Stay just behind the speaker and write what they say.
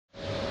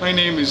My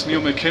name is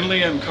Neil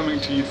McKinley. I'm coming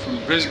to you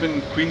from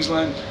Brisbane,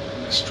 Queensland,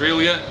 in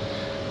Australia.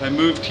 I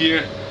moved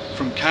here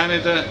from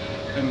Canada,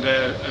 and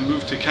I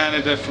moved to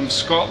Canada from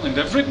Scotland.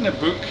 I've written a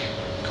book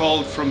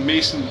called From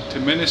Mason to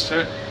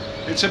Minister.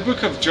 It's a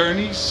book of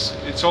journeys.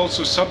 It's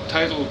also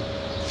subtitled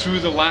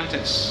Through the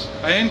Lattice.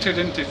 I entered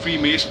into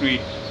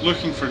Freemasonry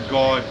looking for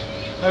God.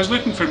 I was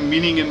looking for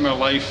meaning in my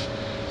life.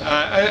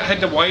 I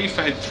had a wife,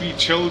 I had 3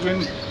 children,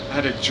 I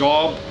had a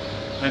job,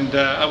 and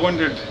I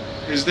wondered,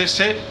 is this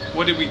it?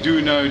 What do we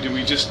do now? Do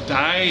we just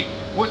die?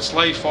 What's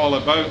life all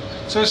about?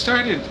 So I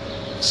started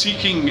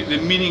seeking the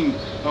meaning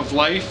of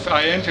life.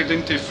 I entered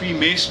into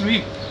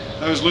Freemasonry.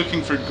 I was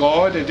looking for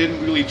God. I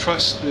didn't really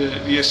trust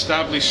the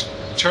established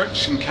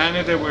church in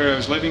Canada where I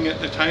was living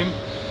at the time.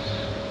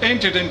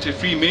 Entered into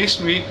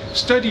Freemasonry,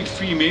 studied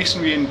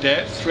Freemasonry in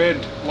depth,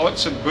 read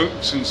lots of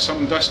books and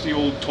some dusty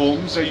old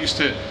tomes. I used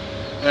to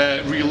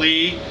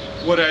relay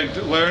what I'd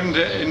learned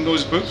in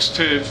those books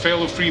to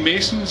fellow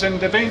Freemasons,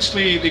 and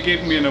eventually they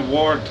gave me an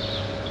award.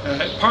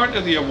 Part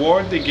of the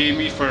award they gave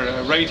me for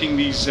writing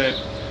these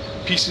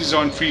pieces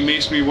on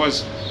Freemasonry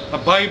was a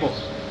Bible.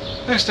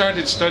 I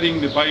started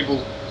studying the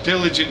Bible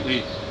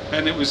diligently,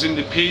 and it was in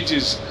the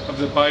pages of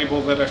the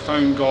Bible that I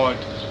found God.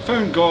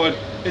 Found God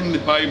in the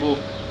Bible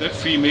that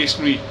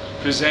Freemasonry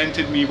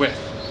presented me with.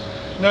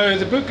 Now,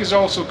 the book is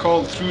also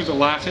called Through the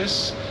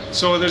Lattice.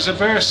 So there's a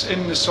verse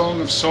in the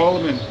Song of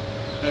Solomon,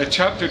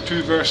 chapter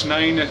 2 verse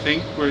 9 I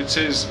think, where it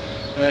says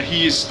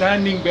he is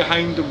standing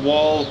behind the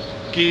wall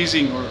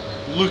gazing or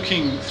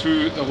looking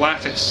through the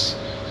lattice.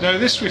 Now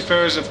this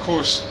refers of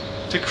course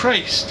to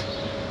Christ.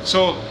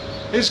 So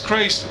is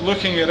Christ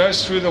looking at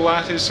us through the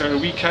lattice, or are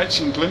we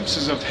catching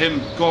glimpses of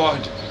him,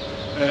 God,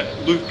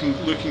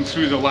 looking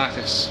through the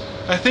lattice?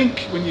 I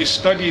think when you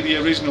study the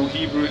original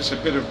Hebrew it's a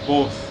bit of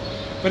both.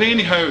 But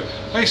anyhow,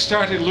 I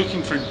started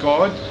looking for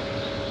God.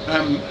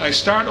 I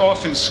start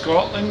off in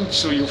Scotland,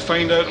 so you'll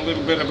find out a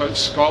little bit about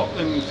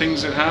Scotland,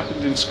 things that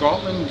happened in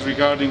Scotland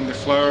regarding the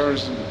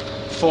flowers and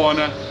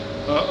fauna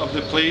of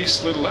the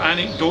place, little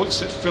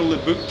anecdotes that fill the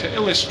book to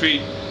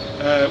illustrate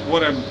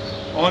what I'm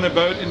on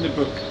about in the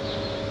book.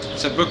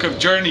 It's a book of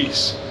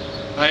journeys.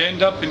 I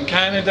end up in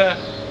Canada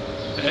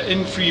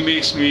in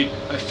Freemasonry.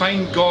 I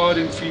find God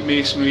in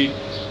Freemasonry.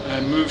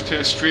 I move to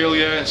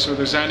Australia, so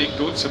there's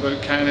anecdotes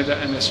about Canada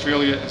and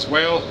Australia as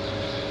well.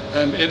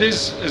 It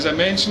is, as I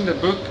mentioned, a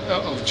book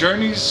of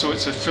journeys, so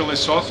it's a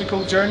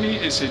philosophical journey,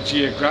 it's a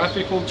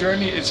geographical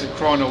journey, it's a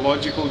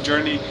chronological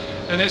journey,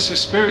 and it's a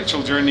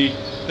spiritual journey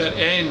that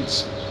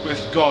ends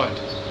with God.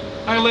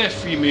 I left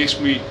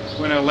Freemasonry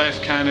when I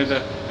left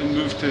Canada and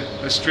moved to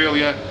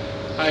Australia.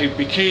 I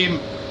became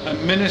a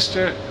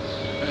minister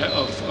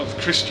of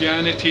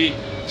Christianity,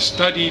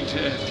 studied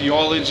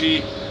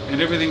theology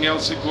and everything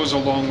else that goes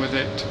along with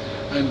it,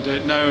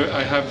 and now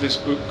I have this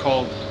book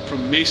called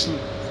From Mason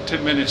to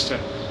Minister.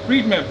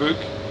 Read my book,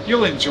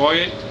 you'll enjoy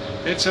it.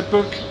 It's a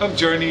book of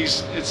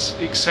journeys, it's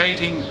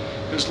exciting,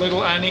 there's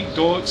little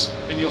anecdotes,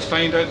 and you'll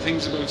find out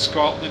things about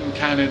Scotland,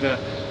 Canada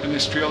and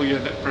Australia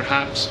that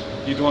perhaps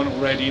you don't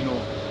already know.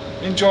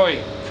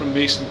 Enjoy From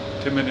Mason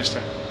to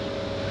Minister.